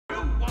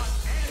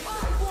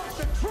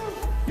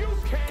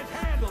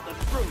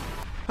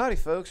Howdy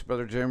folks,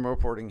 Brother Jim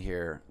reporting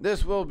here.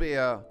 This will be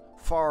a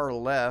far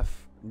left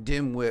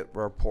dimwit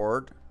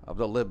report of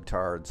the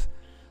libtards.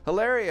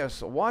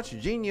 Hilarious. Watch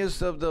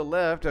genius of the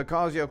left,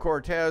 Ocasio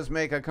Cortez,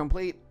 make a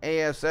complete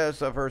ass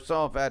of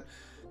herself at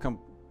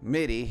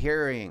committee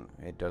hearing.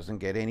 It doesn't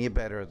get any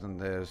better than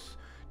this.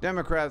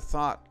 Democrat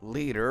thought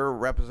leader,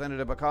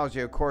 Representative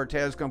Ocasio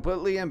Cortez,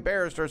 completely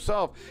embarrassed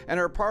herself and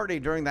her party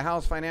during the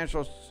House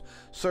Financial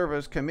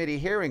Service Committee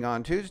hearing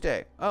on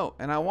Tuesday. Oh,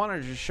 and I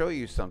wanted to show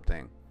you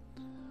something.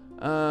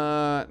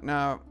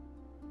 Now,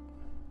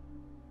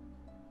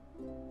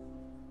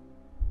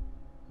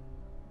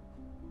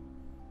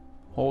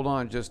 hold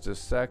on just a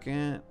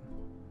second.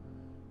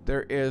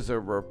 There is a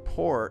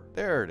report.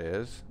 There it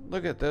is.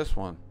 Look at this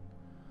one.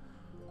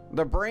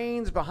 The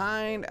brains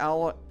behind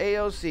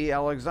AOC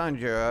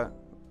Alexandria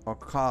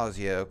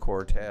Ocasio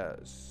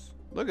Cortez.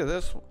 Look at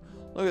this.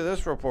 Look at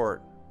this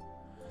report.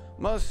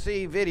 Must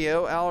see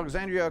video.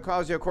 Alexandria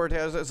Ocasio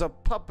Cortez is a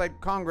puppet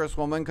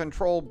congresswoman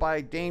controlled by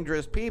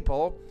dangerous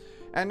people.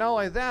 And not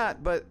only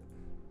that, but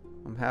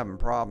I'm having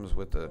problems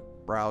with the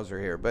browser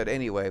here. But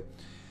anyway,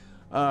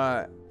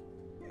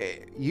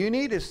 you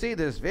need to see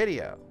this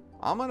video.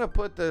 I'm going to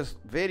put this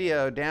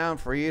video down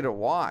for you to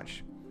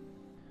watch.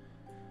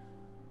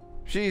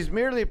 She's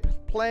merely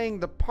playing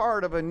the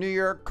part of a New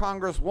York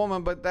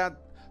congresswoman, but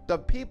that the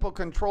people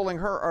controlling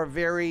her are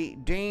very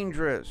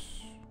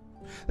dangerous.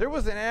 There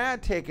was an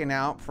ad taken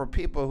out for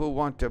people who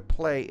want to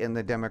play in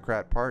the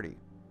Democrat Party.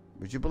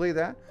 Would you believe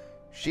that?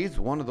 She's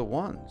one of the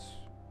ones.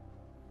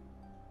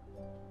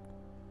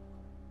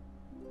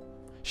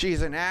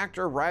 She's an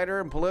actor, writer,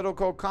 and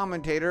political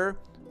commentator.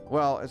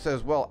 Well, it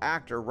says,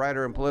 actor,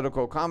 writer, and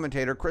political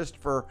commentator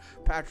Christopher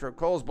Patrick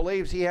Coles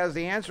believes he has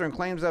the answer and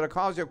claims that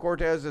Ocasio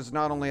Cortez is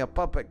not only a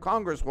puppet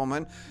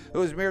congresswoman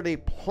who is merely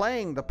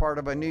playing the part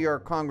of a New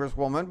York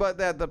congresswoman, but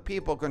that the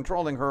people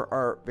controlling her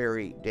are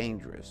very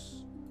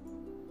dangerous.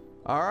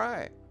 All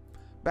right,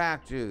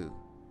 back to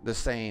the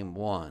same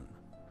one,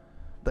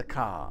 the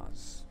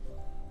cause.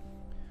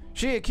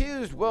 She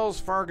accused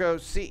Wells Fargo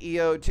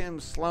CEO Tim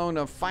Sloan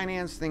of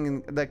financing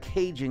the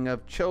caging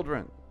of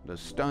children. The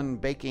stunned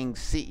baking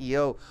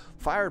CEO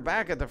fired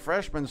back at the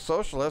freshman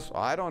socialists.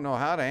 I don't know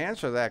how to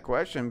answer that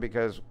question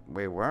because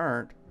we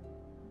weren't.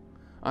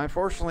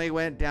 Unfortunately, it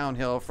went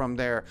downhill from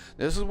there.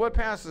 This is what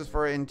passes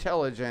for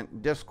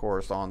intelligent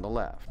discourse on the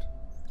left.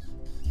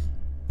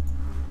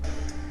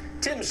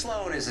 Tim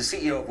Sloan is the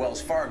CEO of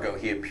Wells Fargo.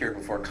 He appeared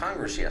before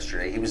Congress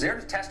yesterday. He was there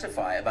to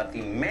testify about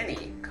the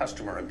many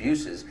customer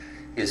abuses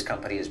his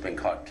company has been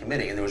caught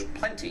committing, and there was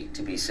plenty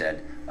to be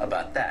said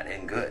about that,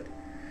 and good.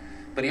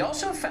 But he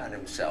also found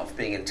himself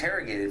being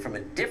interrogated from a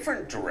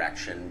different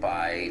direction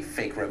by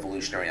fake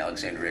revolutionary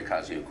Alexandria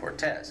Ocasio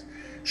Cortez.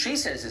 She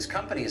says his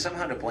company is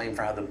somehow to blame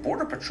for how the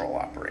Border Patrol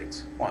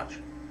operates. Watch.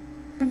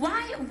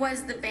 Why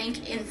was the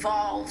bank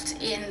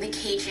involved in the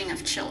caging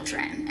of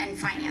children and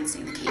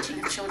financing the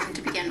caging of children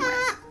to begin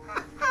with?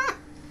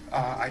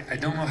 I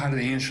don't know how to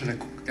answer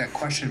that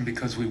question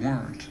because we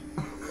weren't.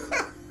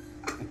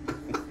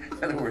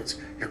 In other words,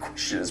 your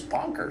question is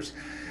bonkers.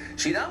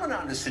 She then went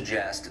on to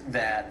suggest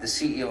that the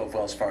CEO of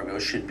Wells Fargo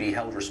should be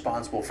held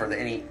responsible for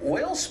any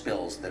oil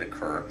spills that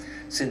occur,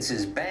 since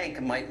his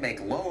bank might make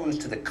loans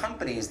to the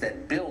companies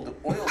that build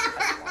oil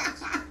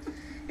pipelines.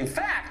 In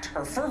fact,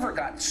 her fervor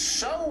got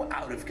so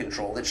out of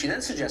control that she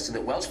then suggested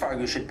that Wells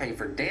Fargo should pay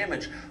for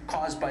damage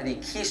caused by the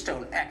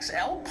Keystone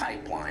XL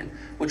pipeline,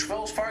 which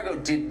Wells Fargo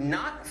did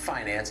not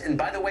finance, and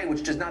by the way,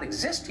 which does not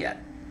exist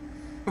yet.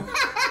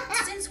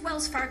 Since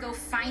Wells Fargo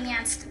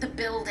financed the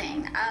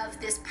building of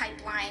this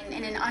pipeline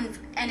in an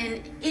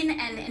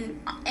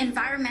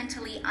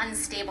environmentally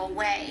unstable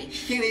way,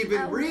 She can't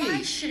even read.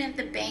 Why shouldn't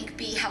the bank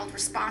be held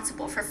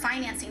responsible for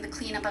financing the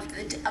cleanup of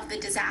the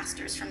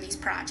disasters from these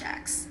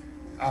projects?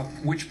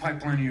 Which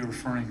pipeline are you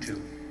referring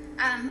to?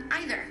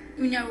 Either.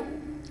 You know.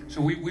 So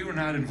we were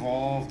not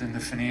involved in the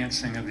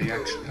financing of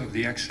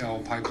the XL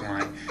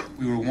pipeline.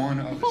 We were one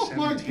of the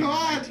 17 or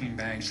 19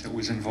 banks that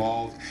was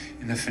involved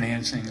in the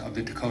financing of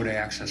the Dakota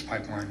Access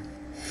Pipeline.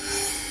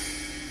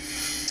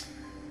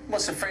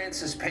 Melissa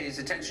Francis pays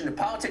attention to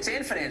politics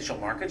and financial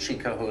markets. She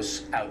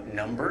co-hosts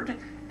Outnumbered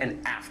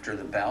and After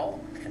the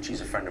Bell, and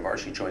she's a friend of ours.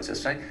 She joins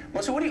us tonight.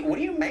 Melissa, what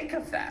do you make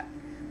of that?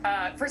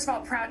 First of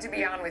all, proud to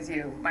be on with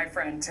you, my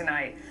friend,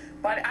 tonight.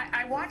 But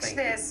I watched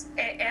this,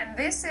 and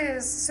this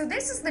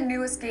is the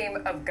newest game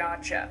of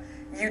gotcha.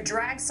 You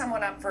drag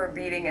someone up for a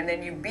beating, and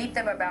then you beat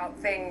them about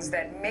things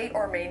that may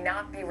or may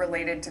not be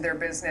related to their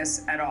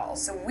business at all.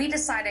 So we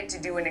decided to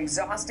do an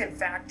exhaustive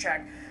fact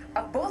check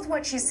of both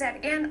what she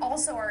said and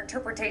also our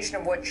interpretation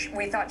of what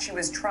we thought she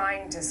was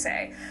trying to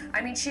say.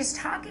 I mean, she's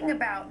talking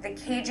about the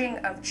caging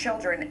of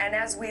children, and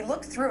as we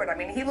looked through it, I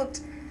mean, he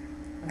looked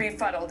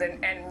befuddled,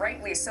 and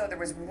rightly so. There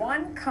was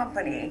one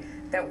company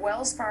that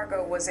Wells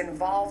Fargo was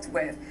involved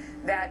with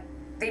that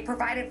they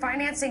provided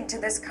financing to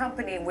this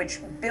company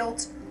which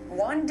built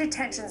one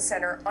detention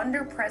center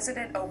under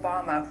President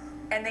Obama,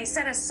 and they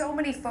sent us so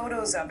many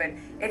photos of it.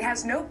 It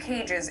has no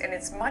cages, and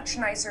it's much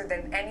nicer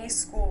than any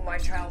school my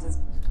child has.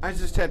 I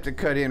just have to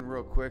cut in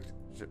real quick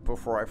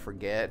before I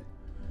forget.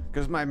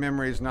 because my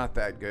memory is not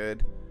that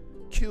good.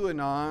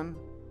 QAnon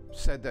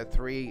said that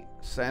three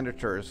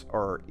senators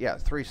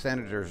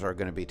are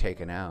going to be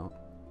taken out.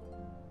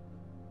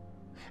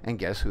 And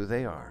guess who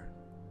they are?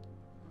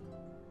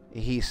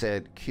 He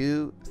said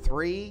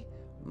three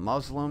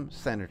Muslim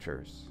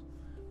senators.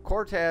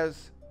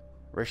 Cortez,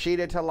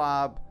 Rashida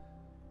Tlaib,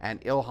 and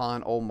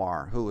Ilhan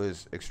Omar, who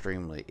is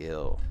extremely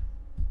ill.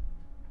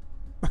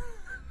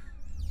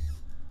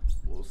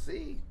 We'll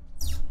see.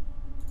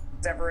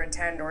 Ever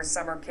attend or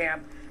summer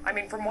camp. I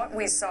mean, from what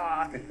we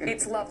saw,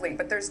 it's lovely,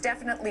 but there's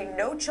definitely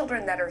no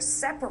children that are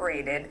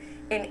separated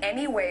in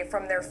any way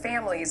from their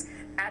families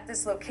at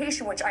this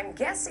location, which I'm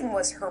guessing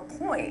was her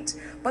point.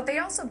 But they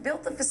also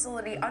built the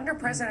facility under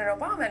President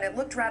Obama, and it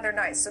looked rather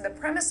nice. So the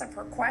premise of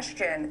her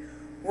question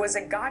was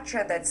a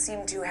gotcha that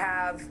seemed to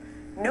have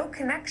no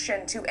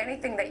connection to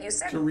anything that you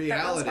said to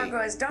reality. That Wells Fargo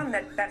has done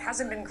that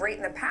hasn't been great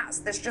in the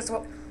past. This just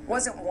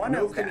wasn't one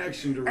no of them. No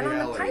connection to and reality.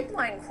 And on the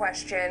pipeline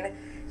question,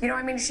 you know,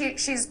 I mean,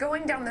 she's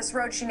going down this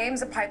road. She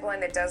names a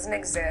pipeline that doesn't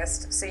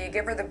exist. So you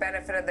give her the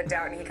benefit of the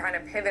doubt, and he kind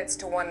of pivots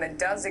to one that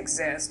does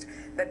exist,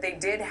 that they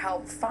did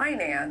help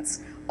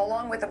finance,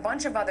 along with a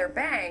bunch of other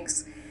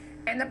banks.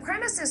 And the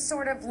premise is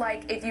sort of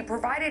like, if you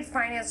provided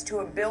finance to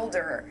a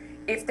builder,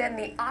 if then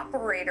the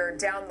operator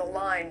down the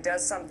line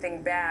does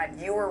something bad,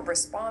 you're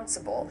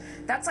responsible.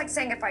 That's like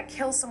saying if I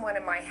kill someone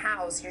in my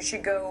house, you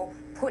should go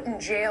put in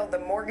jail the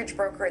mortgage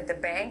broker at the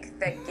bank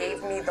that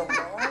gave me the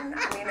loan.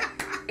 I mean,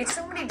 it's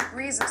so many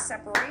degrees of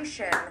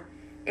separation.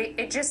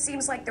 It just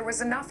seems like there was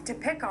enough to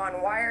pick on.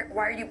 Why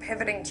are you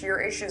pivoting to your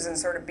issues and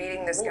sort of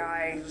beating this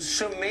guy?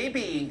 So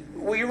maybe,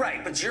 well, you're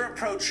right, but you're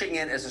approaching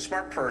it as a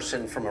smart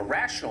person from a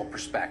rational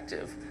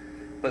perspective.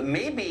 But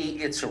maybe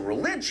it's a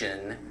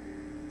religion,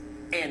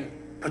 and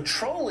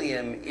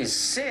petroleum is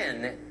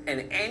sin,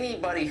 and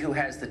anybody who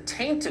has the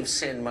taint of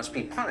sin must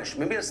be punished.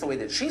 Maybe that's the way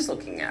that she's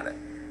looking at it.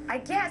 I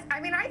guess. I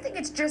mean, I think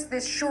it's just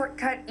this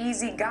shortcut,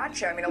 easy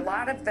gotcha. I mean, a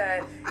lot of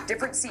the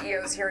different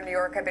CEOs here in New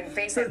York have been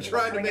facing. They're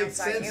trying to make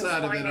sense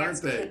out of it,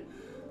 aren't they?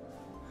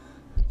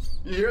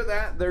 You hear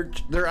that?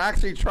 They're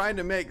actually trying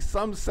to make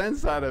some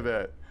sense out of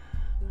it.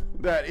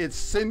 That it's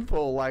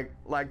sinful,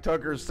 like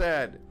Tucker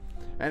said,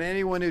 and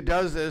anyone who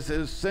does this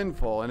is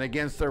sinful and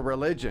against their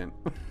religion.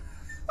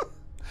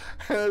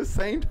 At the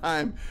same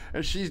time,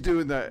 and she's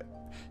doing the,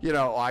 you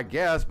know, I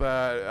guess,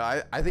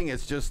 but I think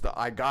it's just the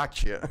I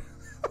got you.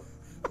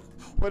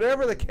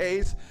 Whatever the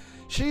case,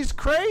 she's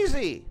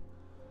crazy.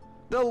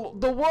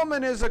 The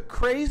woman is a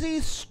crazy,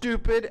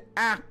 stupid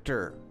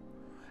actor.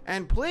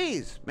 And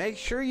please make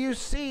sure you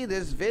see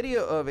this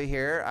video over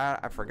here.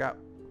 I forgot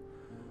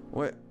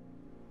what.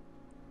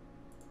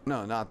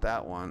 No, not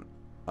that one.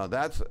 Oh,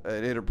 that's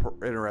an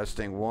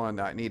interesting one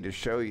that I need to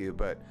show you,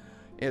 but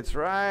it's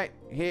right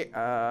here.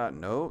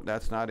 No,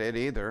 that's not it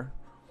either.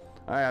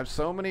 I have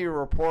so many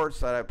reports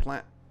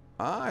that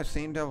I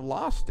seem to have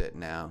lost it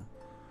now.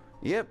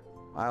 Yep,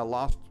 I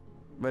lost.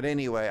 But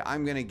anyway,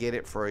 I'm going to get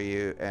it for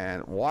you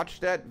and watch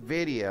that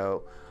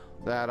video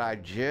that I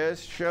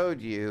just showed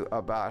you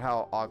about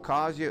how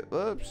Ocasio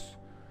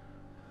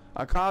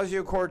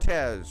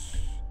Cortez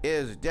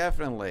is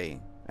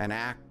definitely an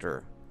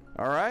actor.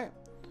 All right?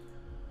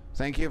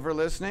 Thank you for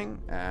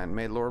listening, and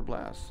may the Lord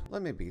bless.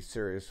 Let me be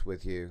serious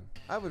with you.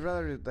 I would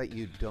rather that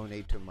you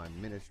donate to my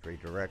ministry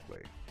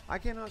directly. I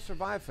cannot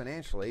survive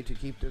financially to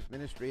keep this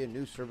ministry and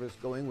news service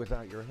going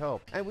without your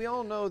help. And we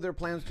all know their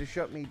plans to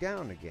shut me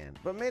down again.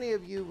 But many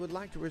of you would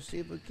like to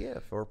receive a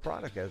gift or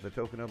product as a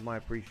token of my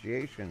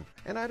appreciation.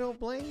 And I don't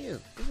blame you.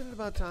 Isn't it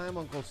about time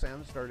Uncle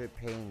Sam started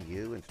paying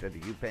you instead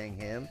of you paying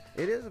him?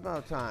 It is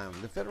about time.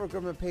 The federal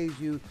government pays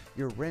you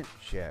your rent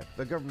check.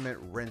 The government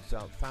rents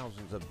out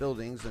thousands of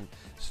buildings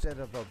instead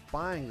of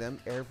buying them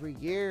every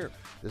year.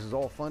 This is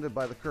all funded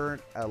by the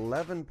current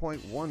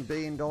 $11.1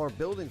 billion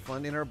building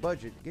fund in our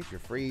budget. Get your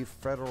free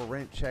federal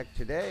rent check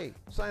today.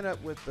 Sign up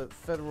with the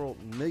Federal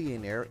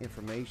Millionaire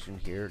information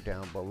here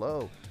down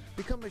below.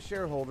 Become a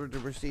shareholder to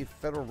receive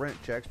federal rent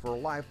checks for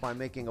life by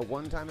making a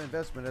one-time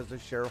investment as a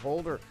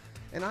shareholder.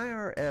 An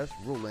IRS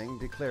ruling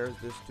declares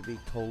this to be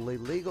totally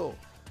legal.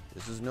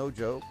 This is no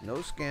joke, no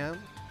scam,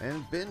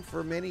 and been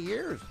for many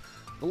years.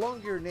 The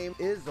longer your name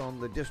is on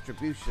the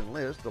distribution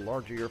list, the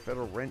larger your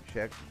federal rent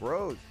check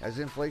grows. As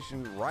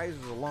inflation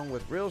rises along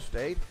with real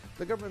estate,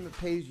 the government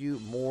pays you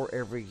more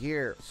every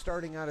year.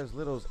 Starting out as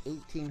little as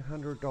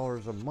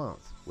 $1,800 a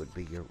month would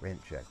be your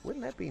rent check.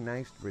 Wouldn't that be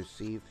nice to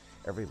receive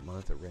every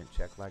month a rent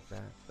check like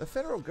that? The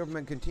federal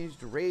government continues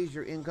to raise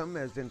your income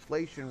as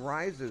inflation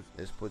rises.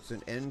 This puts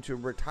an end to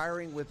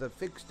retiring with a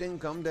fixed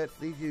income that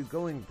leaves you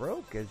going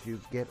broke as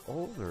you get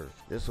older.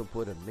 This will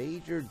put a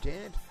major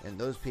dent in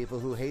those people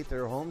who hate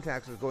their home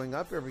taxes going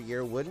up every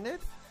year, wouldn't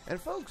it? And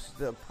folks,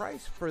 the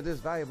price for this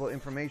valuable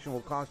information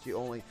will cost you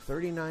only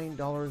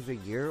 $39 a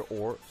year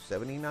or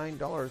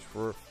 $79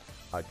 for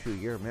a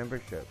 2-year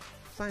membership.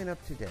 Sign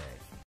up today.